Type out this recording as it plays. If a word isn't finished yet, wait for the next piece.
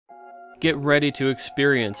Get ready to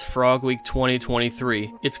experience Frog Week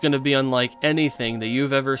 2023. It's going to be unlike anything that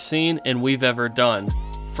you've ever seen and we've ever done.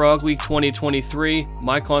 Frog Week 2023,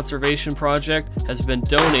 my conservation project, has been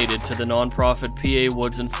donated to the nonprofit PA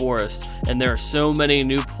Woods and Forests, and there are so many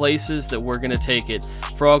new places that we're going to take it.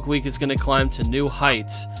 Frog Week is going to climb to new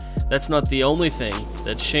heights. That's not the only thing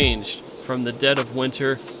that changed from the dead of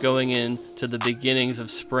winter going into the beginnings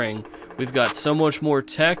of spring. We've got so much more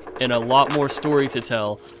tech and a lot more story to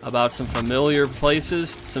tell about some familiar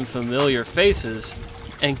places, some familiar faces,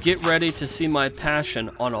 and get ready to see my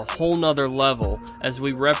passion on a whole nother level as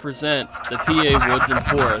we represent the PA Woods and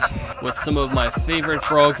Forests with some of my favorite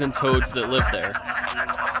frogs and toads that live there.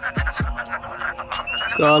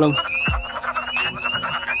 Got him.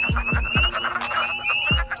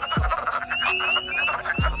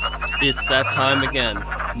 It's that time again.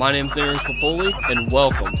 My name's AAron Capouellez, and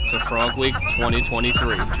welcome to Frog Week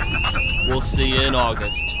 2023. We'll see you in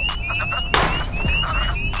August.